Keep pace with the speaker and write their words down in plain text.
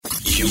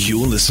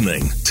You're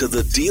listening to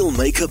the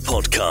Dealmaker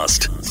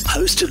Podcast,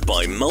 hosted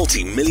by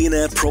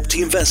multi-millionaire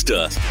property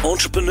investor,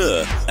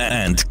 entrepreneur,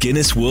 and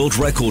Guinness World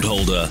Record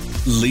holder,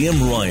 Liam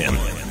Ryan.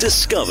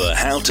 Discover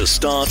how to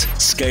start,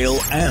 scale,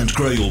 and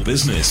grow your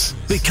business.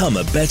 Become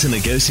a better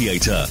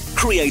negotiator,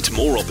 create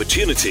more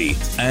opportunity,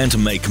 and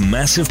make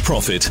massive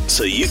profit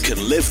so you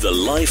can live the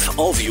life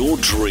of your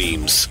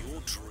dreams.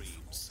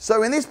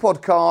 So in this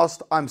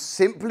podcast, I'm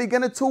simply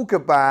going to talk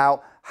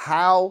about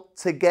how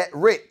to get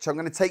rich. I'm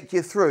going to take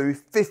you through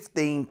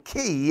 15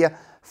 key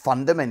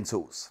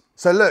fundamentals.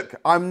 So look,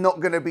 I'm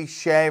not going to be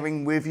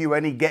sharing with you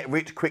any get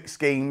rich quick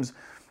schemes.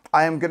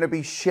 I am going to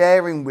be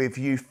sharing with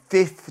you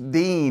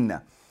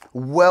 15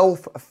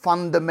 wealth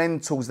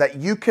fundamentals that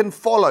you can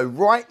follow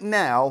right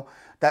now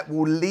that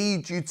will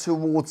lead you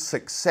towards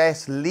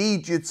success,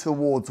 lead you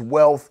towards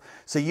wealth,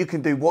 so you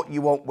can do what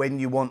you want, when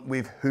you want,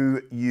 with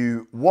who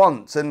you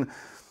want. And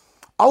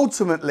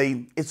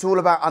ultimately, it's all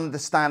about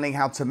understanding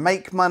how to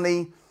make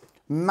money,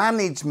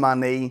 manage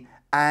money,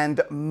 and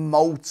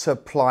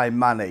multiply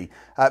money.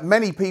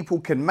 Many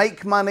people can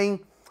make money,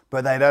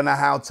 but they don't know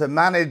how to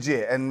manage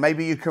it. And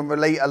maybe you can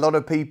relate, a lot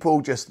of people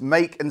just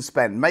make and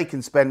spend, make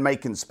and spend,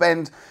 make and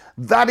spend.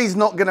 That is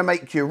not going to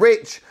make you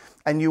rich,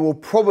 and you will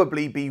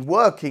probably be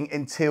working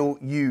until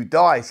you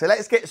die. So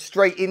let's get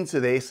straight into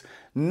this.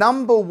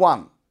 Number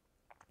one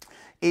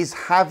is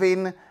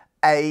having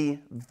a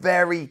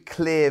very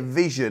clear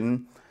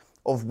vision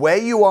of where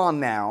you are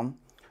now,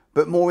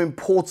 but more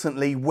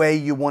importantly, where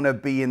you want to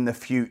be in the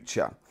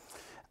future.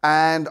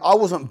 And I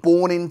wasn't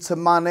born into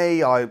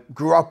money. I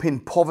grew up in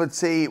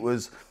poverty. It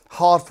was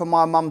hard for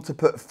my mum to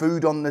put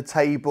food on the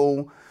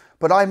table,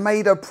 but I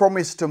made a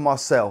promise to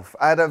myself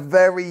at a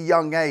very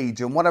young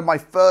age. And one of my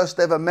first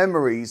ever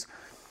memories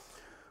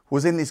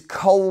was in this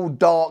cold,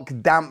 dark,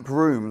 damp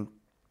room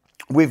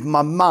with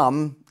my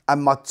mum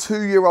and my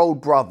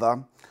 2-year-old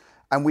brother,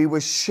 and we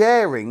were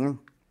sharing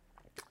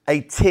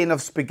a tin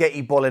of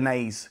spaghetti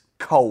bolognese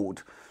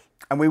cold.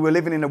 And we were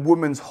living in a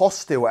women's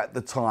hostel at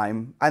the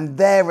time. And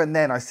there and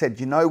then I said,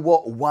 you know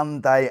what? One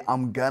day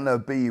I'm gonna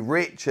be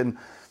rich. And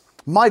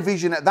my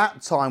vision at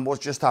that time was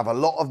just to have a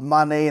lot of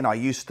money. And I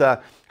used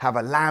to have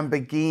a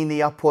Lamborghini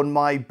up on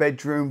my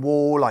bedroom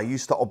wall. I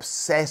used to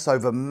obsess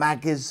over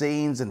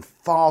magazines and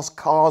fast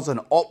cars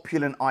and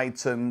opulent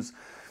items.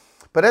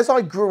 But as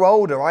I grew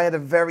older, I had a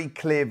very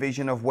clear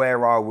vision of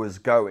where I was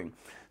going.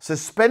 So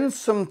spend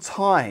some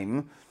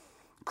time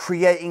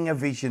creating a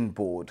vision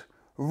board.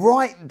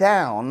 Write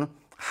down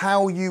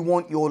how you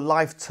want your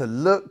life to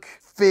look,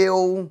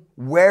 feel,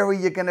 where are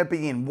you going to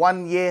be in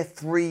 1 year,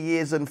 3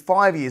 years, and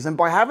 5 years. And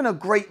by having a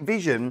great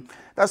vision,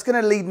 that's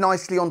going to lead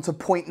nicely on to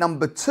point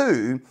number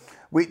 2,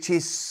 which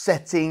is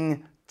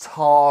setting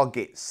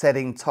targets.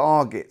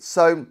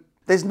 So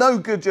there's no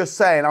good just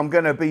saying, I'm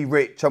going to be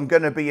rich, I'm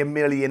going to be a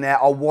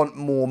millionaire, I want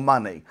more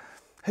money.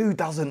 Who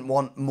doesn't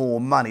want more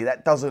money?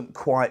 That doesn't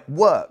quite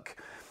work.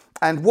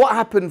 And what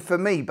happened for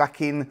me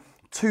back in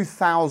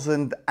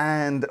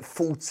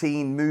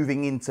 2014,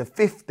 moving into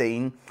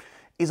 15,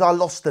 is I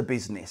lost a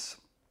business.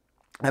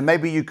 And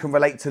maybe you can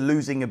relate to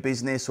losing a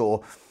business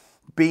or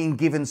being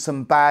given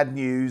some bad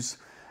news.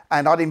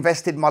 And I'd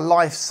invested my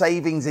life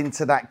savings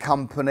into that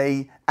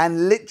company.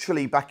 And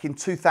literally back in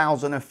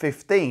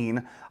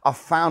 2015, I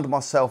found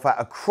myself at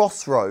a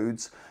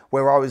crossroads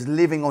where I was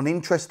living on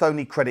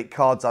interest-only credit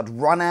cards. I'd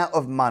run out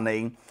of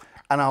money,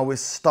 and I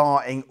was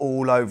starting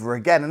all over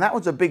again. And that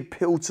was a big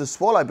pill to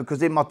swallow,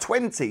 because in my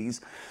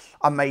 20s,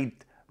 I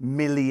made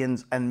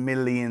millions and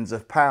millions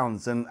of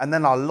pounds, and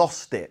then I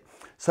lost it.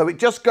 So it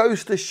just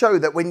goes to show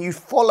that when you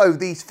follow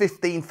these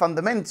 15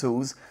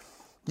 fundamentals,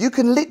 you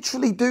can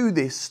literally do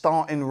this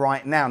starting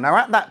right now. Now,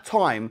 at that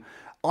time,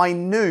 I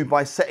knew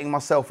by setting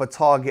myself a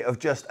target of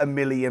just £1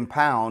 million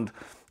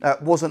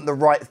wasn't the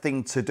right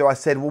thing to do. I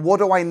said, well, what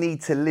do I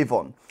need to live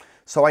on?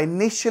 So I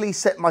initially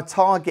set my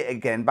target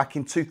again back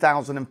in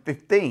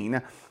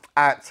 2015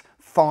 at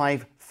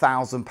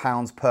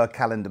 £5,000 per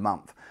calendar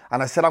month.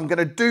 And I said, I'm going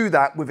to do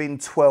that within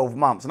 12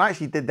 months. And I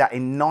actually did that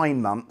in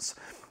 9 months.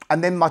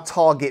 And then my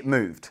target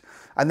moved.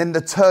 And then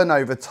the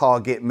turnover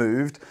target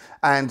moved.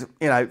 And,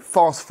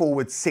 fast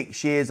forward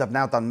 6 years, I've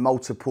now done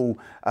multiple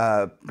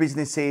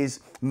businesses,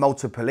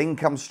 multiple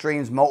income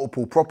streams,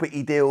 multiple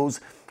property deals.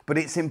 But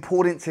it's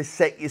important to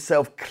set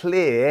yourself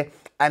clear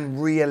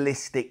and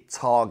realistic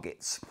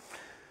targets.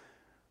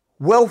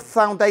 Wealth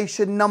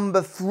foundation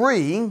number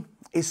 3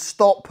 is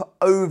stop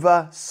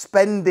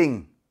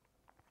overspending.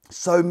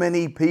 So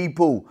many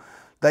people,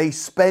 they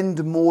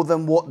spend more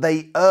than what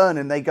they earn,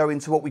 and they go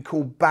into what we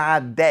call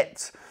bad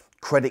debt.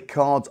 Credit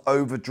cards,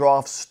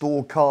 overdrafts,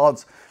 store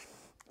cards.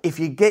 If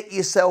you get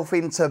yourself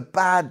into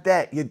bad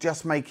debt, you're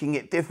just making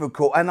it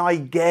difficult. And I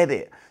get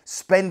it.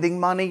 Spending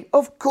money,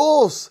 of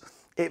course,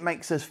 it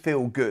makes us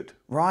feel good,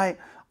 right?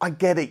 I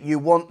get it. You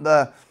want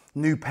the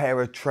new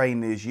pair of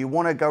trainers. You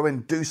want to go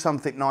and do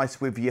something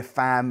nice with your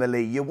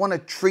family. You want to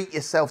treat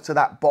yourself to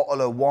that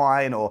bottle of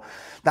wine or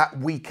that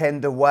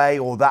weekend away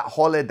or that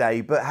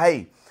holiday. But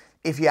hey,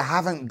 if you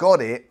haven't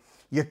got it,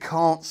 you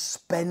can't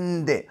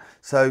spend it.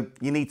 So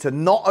you need to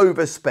not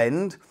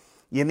overspend.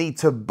 You need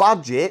to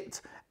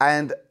budget,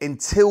 and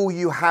until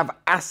you have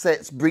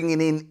assets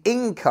bringing in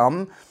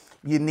income,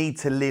 you need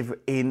to live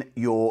in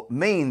your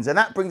means. And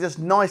that brings us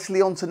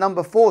nicely on to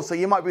number 4. So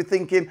you might be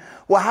thinking,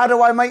 well, how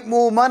do I make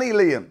more money,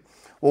 Liam?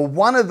 Well,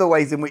 one of the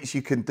ways in which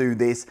you can do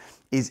this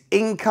is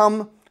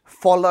income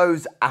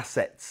follows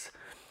assets.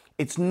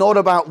 It's not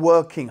about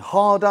working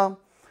harder.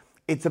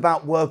 It's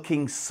about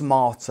working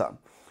smarter.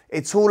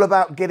 It's all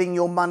about getting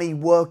your money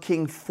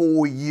working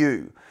for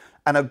you.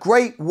 And a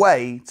great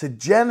way to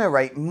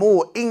generate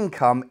more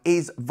income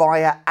is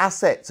via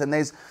assets. And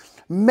there's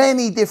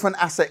many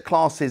different asset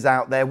classes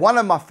out there. One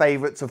of my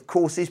favorites, of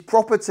course, is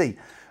property.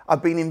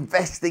 I've been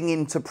investing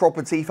into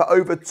property for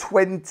over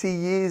 20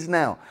 years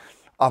now.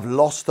 I've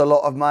lost a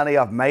lot of money.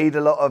 I've made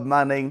a lot of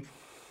money.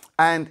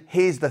 And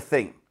here's the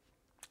thing.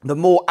 The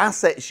more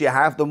assets you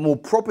have, the more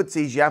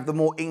properties you have, the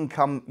more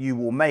income you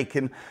will make.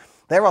 And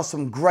there are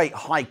some great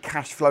high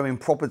cash flowing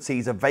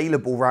properties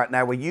available right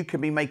now where you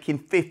can be making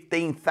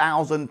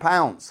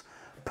 £15,000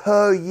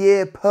 per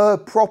year per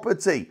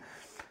property.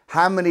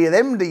 How many of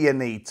them do you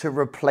need to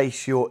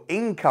replace your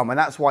income? And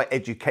that's why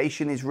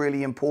education is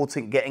really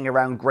important, getting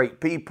around great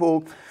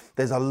people.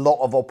 There's a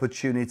lot of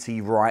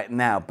opportunity right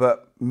now.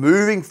 But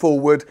moving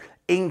forward,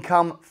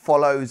 income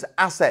follows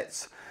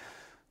assets.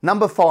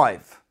 Number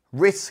 5,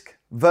 risk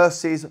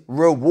versus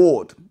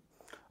reward.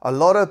 A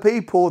lot of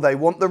people, they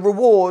want the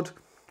reward,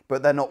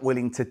 but they're not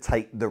willing to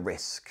take the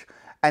risk.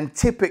 And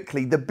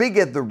typically, the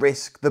bigger the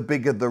risk, the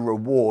bigger the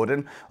reward.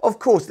 And of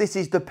course, this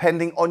is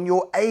depending on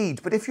your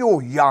age. But if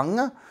you're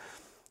young,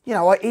 you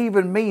know,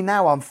 even me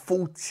now, I'm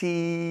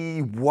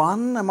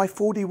 41. Am I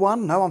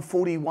 41? No, I'm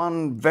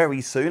 41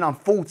 very soon. I'm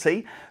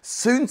 40,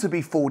 soon to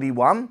be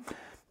 41.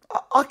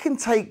 I can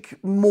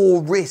take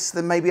more risks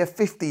than maybe a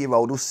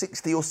 50-year-old or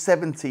 60 or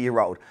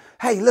 70-year-old.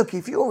 Hey, look,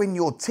 if you're in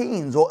your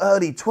teens or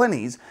early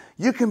 20s,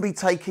 you can be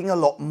taking a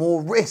lot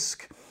more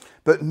risk.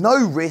 But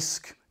no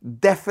risk,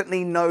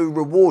 definitely no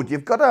reward.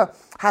 You've got to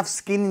have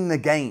skin in the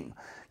game.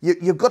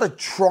 You've got to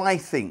try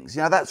things.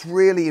 You know, that's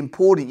really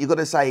important. You've got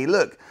to say,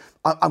 look,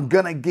 I'm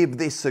going to give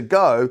this a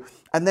go.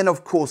 And then,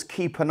 of course,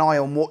 keep an eye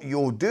on what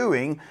you're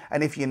doing.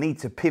 And if you need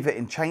to pivot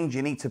and change,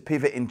 you need to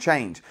pivot and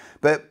change.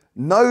 But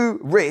no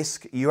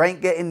risk, you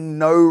ain't getting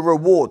no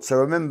reward. So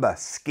remember,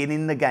 skin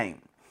in the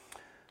game.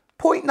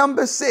 Point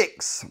number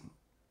 6,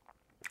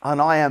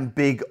 and I am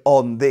big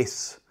on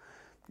this.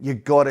 You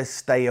got to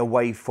stay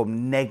away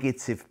from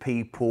negative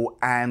people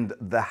and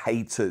the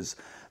haters.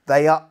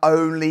 They are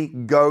only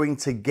going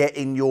to get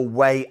in your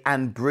way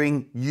and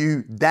bring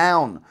you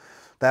down.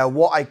 They are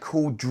what I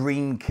call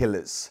dream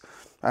killers.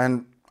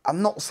 And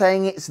I'm not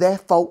saying it's their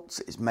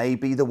fault. It's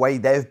maybe the way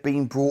they've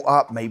been brought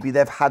up. Maybe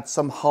they've had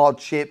some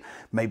hardship.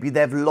 Maybe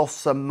they've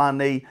lost some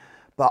money.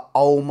 But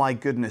oh my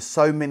goodness,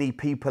 so many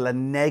people are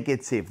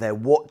negative. They're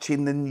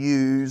watching the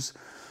news.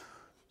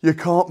 You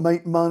can't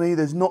make money.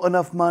 There's not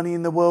enough money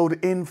in the world.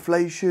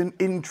 Inflation,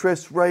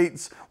 interest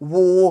rates,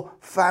 war,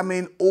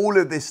 famine, all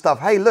of this stuff.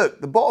 Hey, look,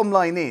 the bottom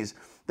line is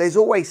there's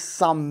always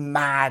some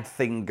mad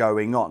thing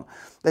going on.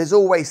 There's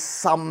always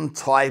some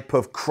type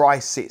of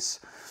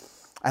crisis.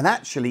 And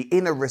actually,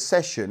 in a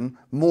recession,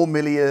 more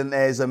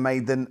millionaires are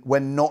made than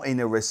when not in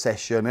a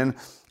recession. And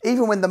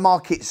even when the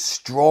market's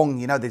strong,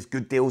 you know, there's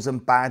good deals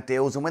and bad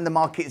deals. And when the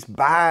market's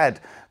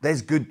bad,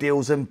 there's good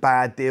deals and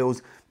bad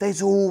deals.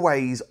 There's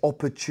always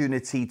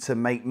opportunity to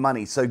make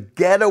money. So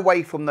get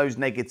away from those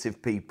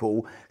negative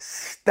people,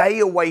 stay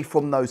away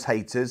from those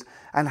haters,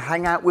 and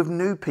hang out with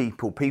new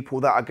people,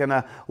 people that are going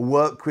to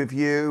work with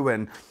you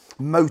and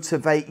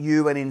motivate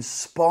you and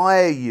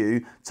inspire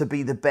you to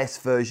be the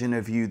best version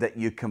of you that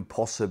you can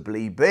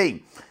possibly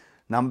be.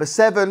 Number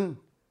 7,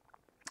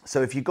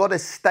 so if you've got to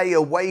stay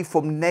away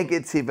from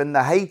negative and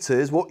the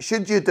haters, what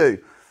should you do?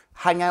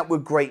 Hang out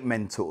with great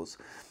mentors.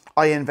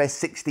 I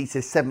invest £60,000 to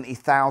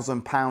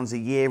 £70,000 a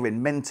year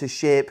in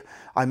mentorship.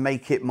 I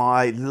make it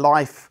my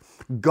life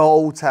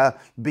goal to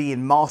be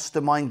in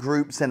mastermind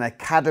groups and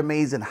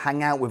academies and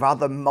hang out with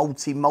other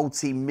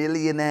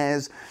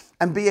multi-millionaires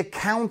and be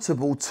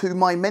accountable to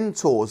my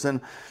mentors.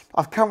 And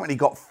I've currently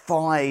got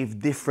 5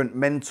 different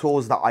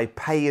mentors that I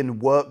pay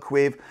and work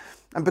with.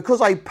 And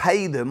because I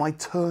pay them, I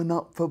turn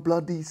up for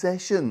bloody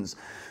sessions.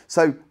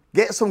 So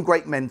get some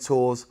great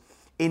mentors,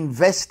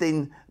 invest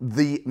in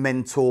the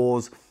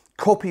mentors,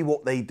 copy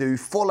what they do,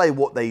 follow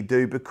what they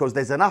do, because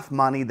there's enough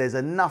money, there's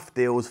enough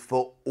deals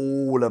for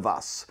all of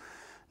us.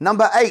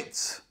 Number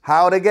 8,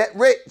 how to get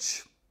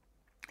rich.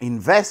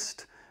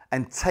 Invest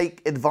and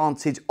take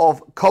advantage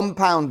of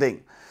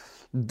compounding.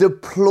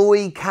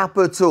 Deploy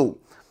capital.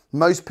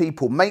 Most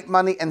people make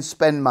money and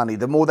spend money.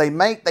 The more they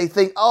make, they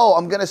think, oh,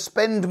 I'm going to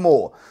spend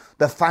more.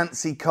 The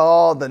fancy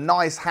car, the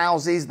nice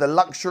houses, the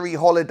luxury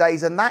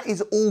holidays, and that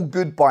is all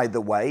good, by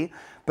the way,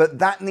 but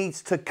that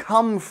needs to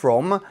come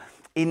from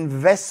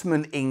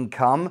investment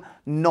income,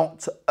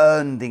 not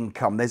earned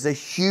income. There's a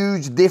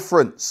huge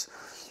difference.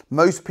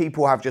 Most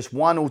people have just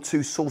 1 or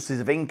 2 sources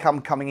of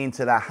income coming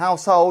into their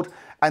household,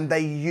 and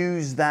they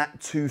use that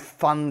to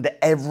fund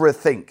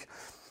everything.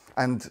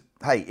 And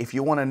hey, if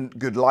you want a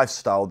good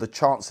lifestyle, the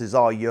chances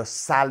are your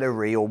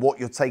salary or what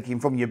you're taking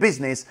from your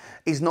business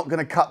is not going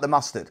to cut the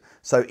mustard.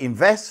 So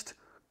invest,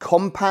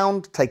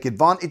 compound, take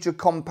advantage of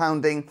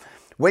compounding.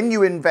 When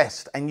you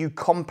invest and you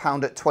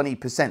compound at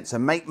 20%, so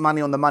make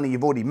money on the money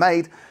you've already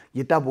made,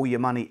 you double your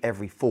money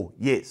every 4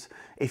 years.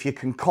 If you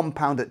can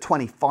compound at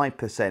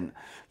 25%,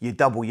 you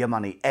double your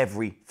money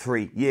every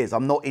 3 years.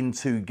 I'm not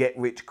into get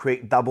rich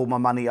quick, double my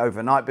money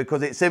overnight,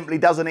 because it simply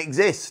doesn't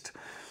exist.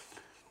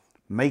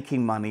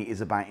 Making money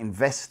is about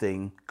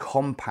investing,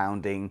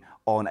 compounding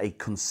on a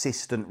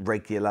consistent,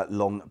 regular,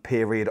 long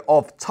period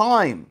of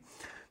time.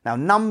 Now,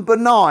 number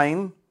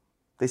 9,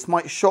 this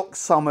might shock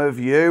some of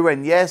you,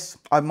 and yes,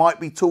 I might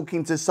be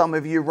talking to some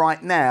of you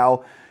right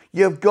now.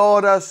 You've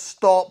got to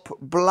stop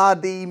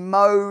bloody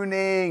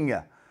moaning.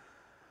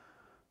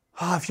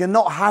 If you're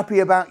not happy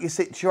about your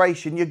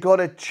situation, you've got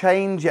to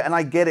change it. And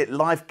I get it,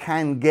 life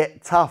can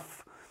get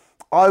tough.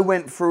 I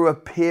went through a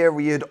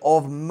period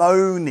of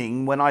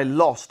moaning when I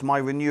lost my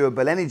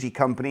renewable energy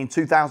company in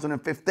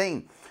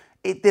 2015.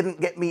 It didn't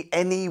get me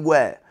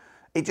anywhere.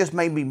 It just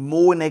made me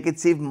more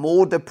negative,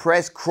 more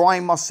depressed,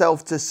 crying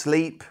myself to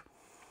sleep.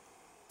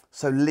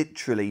 So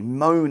literally,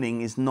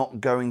 moaning is not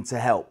going to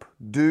help.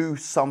 Do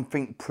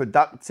something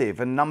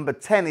productive. And number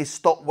 10 is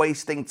stop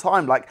wasting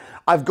time. Like,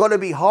 I've got to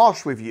be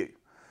harsh with you.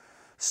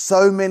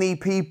 So many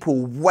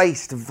people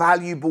waste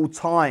valuable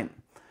time.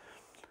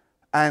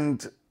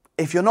 And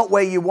if you're not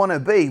where you want to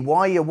be, why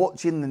are you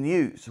watching the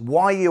news?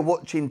 Why are you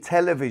watching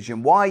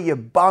television? Why are you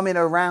bumming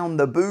around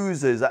the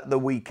boozers at the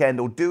weekend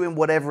or doing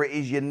whatever it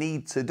is you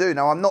need to do?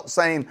 Now, I'm not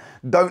saying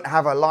don't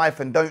have a life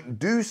and don't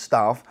do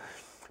stuff,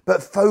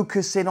 but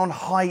focusing on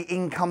high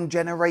income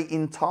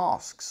generating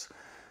tasks.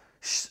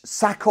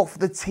 Sack off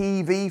the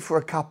TV for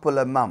a couple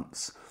of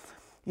months.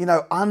 You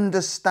know,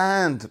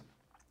 understand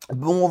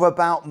more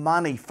about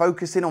money,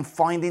 focusing on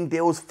finding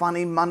deals,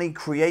 funding money,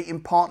 creating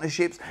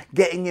partnerships,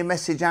 getting your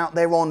message out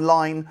there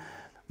online.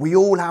 We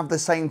all have the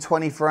same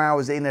 24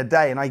 hours in a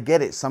day, and I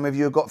get it. Some of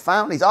you have got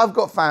families. I've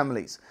got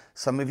families.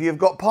 Some of you have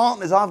got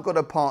partners. I've got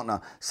a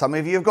partner. Some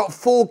of you have got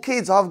 4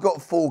 kids. I've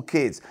got 4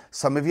 kids.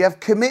 Some of you have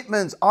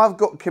commitments. I've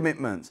got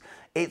commitments.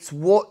 It's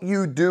what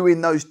you do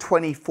in those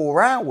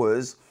 24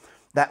 hours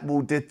that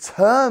will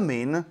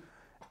determine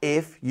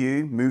if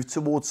you move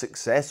towards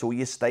success or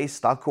you stay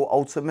stuck or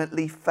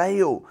ultimately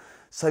fail.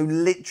 So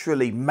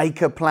literally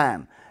make a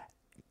plan.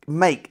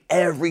 Make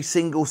every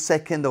single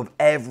second of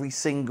every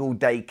single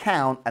day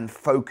count and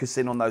focus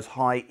in on those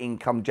high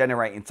income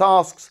generating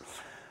tasks.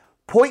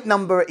 Point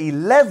number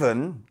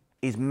 11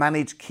 is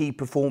manage key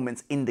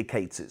performance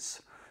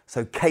indicators.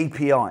 So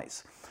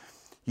KPIs.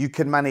 You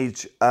can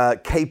manage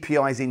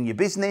KPIs in your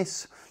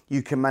business.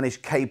 You can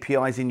manage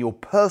KPIs in your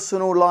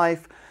personal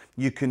life.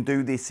 You can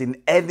do this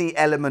in any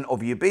element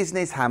of your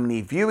business. How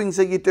many viewings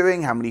are you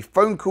doing? How many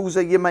phone calls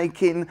are you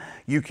making?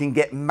 You can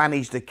get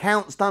managed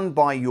accounts done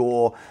by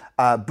your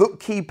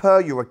bookkeeper,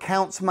 your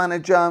accounts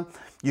manager.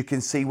 You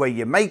can see where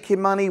you're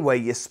making money, where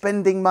you're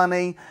spending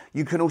money.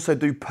 You can also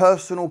do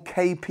personal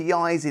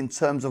KPIs in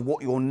terms of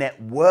what your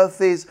net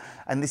worth is.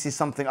 And this is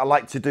something I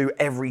like to do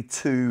every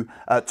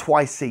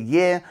twice a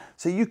year.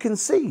 So you can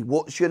see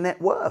what's your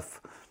net worth.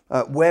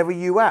 Where are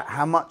you at?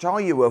 How much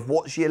are you worth?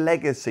 What's your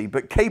legacy?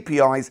 But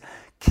KPIs,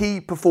 key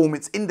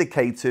performance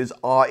indicators,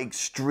 are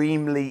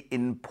extremely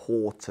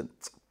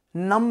important.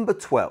 Number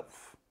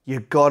 12, you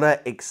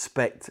gotta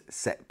expect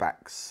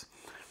setbacks.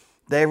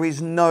 There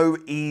is no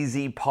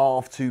easy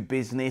path to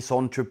business,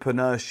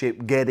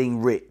 entrepreneurship,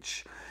 getting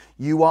rich.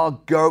 You are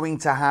going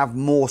to have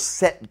more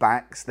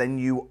setbacks than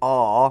you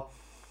are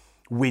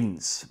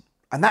wins.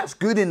 And that's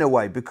good in a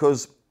way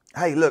because,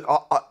 hey, look,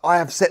 I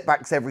have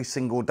setbacks every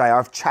single day. I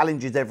have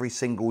challenges every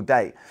single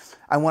day.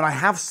 And when I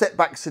have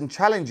setbacks and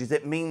challenges,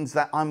 it means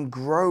that I'm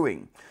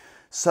growing.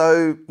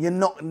 So you're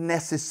not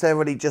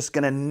necessarily just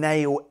going to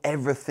nail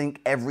everything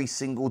every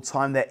single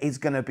time. There is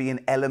going to be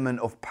an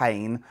element of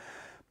pain.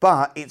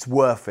 But it's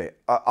worth it.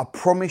 I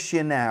promise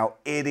you now,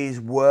 it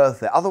is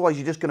worth it. Otherwise,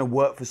 you're just going to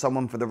work for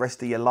someone for the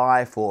rest of your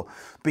life or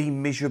be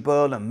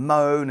miserable and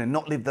moan and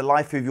not live the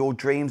life of your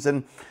dreams.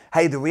 And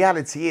hey, the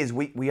reality is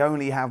we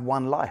only have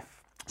one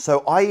life.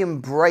 So I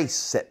embrace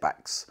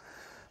setbacks.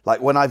 Like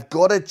when I've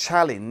got a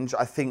challenge,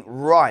 I think,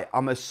 right,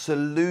 I'm a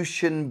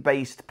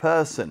solution-based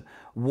person.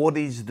 What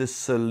is the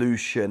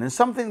solution? And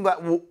something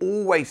that will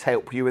always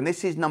help you, and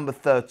this is number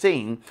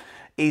 13,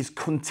 is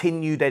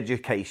continued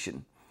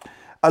education.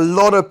 A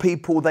lot of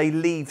people, they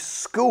leave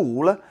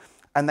school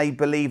and they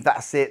believe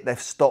that's it. They've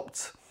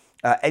stopped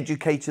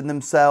educating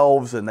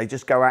themselves and they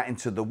just go out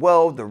into the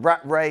world, the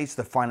rat race,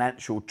 the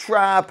financial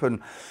trap,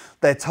 and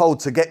they're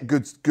told to get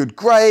good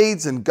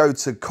grades and go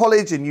to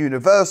college and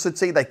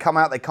university. They come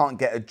out, they can't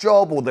get a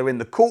job, or they're in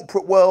the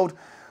corporate world.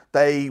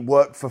 They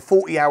work for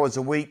 40 hours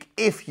a week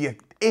if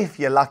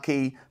you're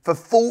lucky, for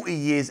 40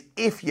 years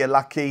if you're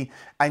lucky,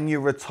 and you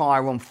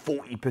retire on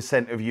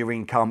 40% of your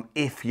income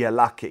if you're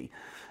lucky.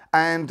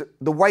 And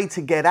the way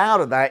to get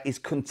out of that is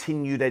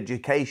continued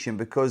education,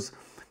 because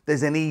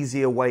there's an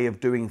easier way of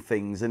doing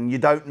things and you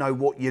don't know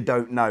what you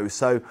don't know.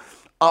 So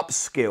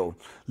upskill,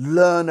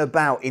 learn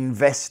about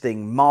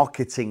investing,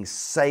 marketing,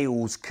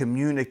 sales,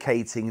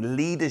 communicating,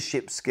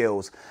 leadership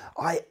skills.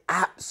 I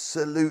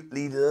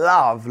absolutely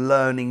love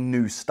learning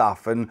new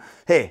stuff. And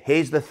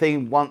here's the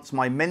thing, once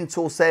my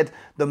mentor said,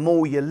 the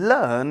more you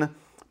learn,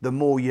 the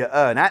more you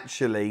earn.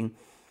 Actually,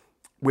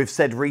 we've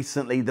said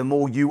recently, the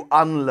more you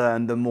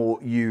unlearn, the more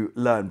you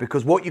learn.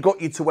 Because what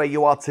got you to where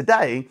you are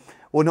today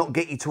will not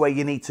get you to where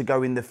you need to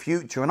go in the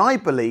future. And I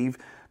believe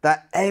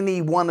that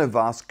any one of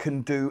us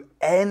can do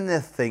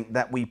anything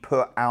that we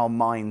put our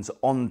minds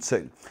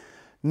onto.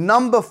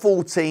 Number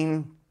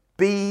 14,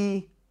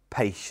 be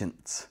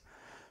patient.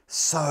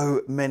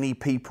 So many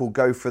people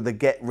go for the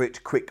get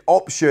rich quick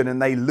option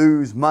and they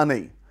lose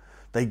money.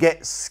 They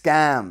get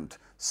scammed.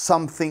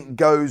 Something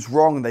goes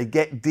wrong. They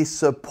get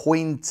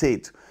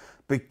disappointed.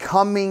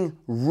 Becoming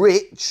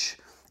rich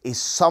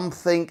is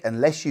something,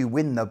 unless you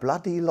win the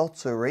bloody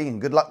lottery, and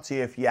good luck to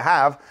you if you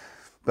have,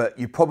 but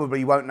you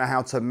probably won't know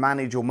how to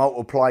manage or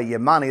multiply your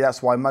money.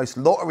 That's why most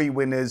lottery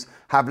winners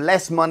have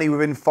less money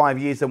within 5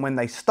 years than when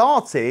they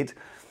started.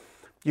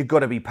 You've got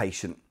to be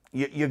patient.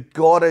 You've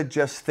got to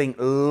just think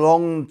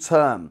long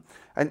term.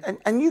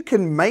 And you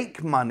can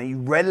make money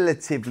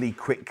relatively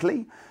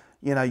quickly.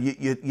 You know,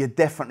 you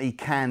definitely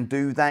can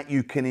do that.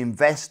 You can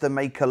invest and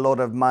make a lot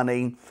of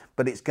money,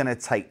 but it's going to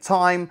take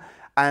time.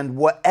 And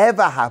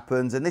whatever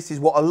happens, and this is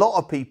what a lot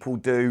of people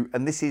do,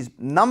 and this is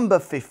number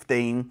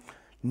 15,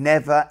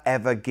 never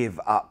ever give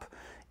up.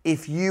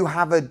 If you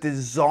have a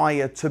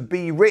desire to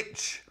be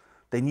rich,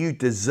 then you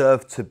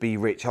deserve to be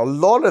rich. A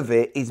lot of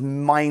it is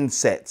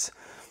mindset.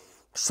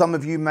 Some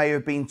of you may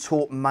have been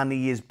taught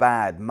money is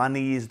bad.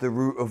 Money is the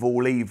root of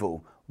all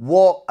evil.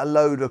 What a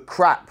load of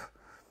crap.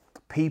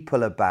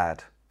 People are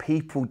bad.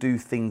 People do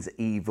things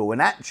evil.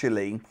 And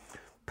actually,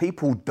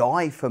 people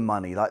die for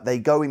money. Like, they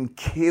go and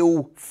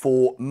kill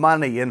for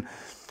money. And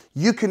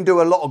you can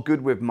do a lot of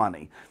good with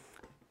money.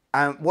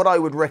 And what I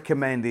would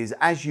recommend is,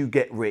 as you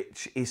get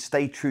rich, is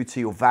stay true to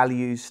your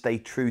values, stay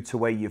true to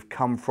where you've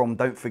come from.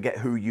 Don't forget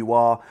who you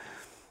are.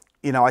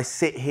 You know, I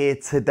sit here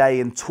today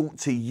and talk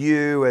to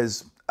you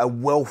as a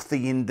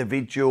wealthy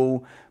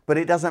individual, but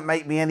it doesn't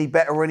make me any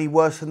better or any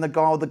worse than the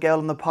guy or the girl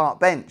on the park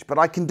bench. But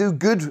I can do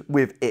good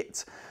with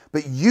it.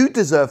 But you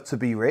deserve to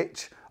be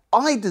rich.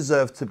 I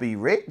deserve to be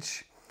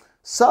rich.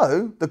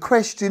 So the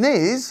question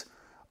is,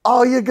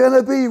 are you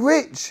going to be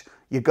rich?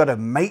 You've got to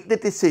make the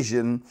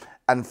decision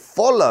and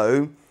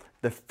follow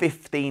the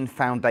 15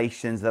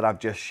 foundations that I've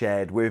just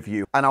shared with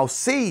you. And I'll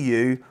see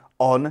you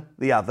on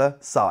the other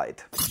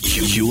side.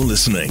 You're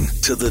listening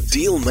to the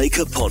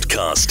Dealmaker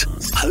Podcast,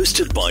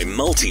 hosted by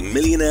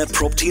multi-millionaire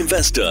property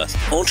investor,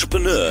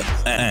 entrepreneur,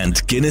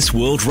 and Guinness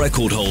World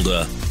Record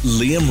holder,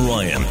 Liam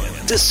Ryan.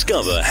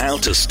 Discover how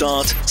to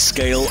start,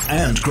 scale,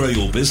 and grow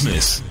your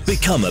business.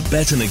 Become a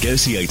better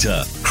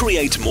negotiator,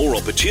 create more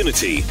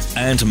opportunity,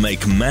 and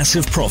make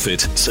massive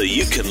profit so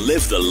you can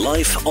live the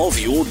life of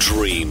your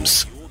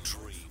dreams.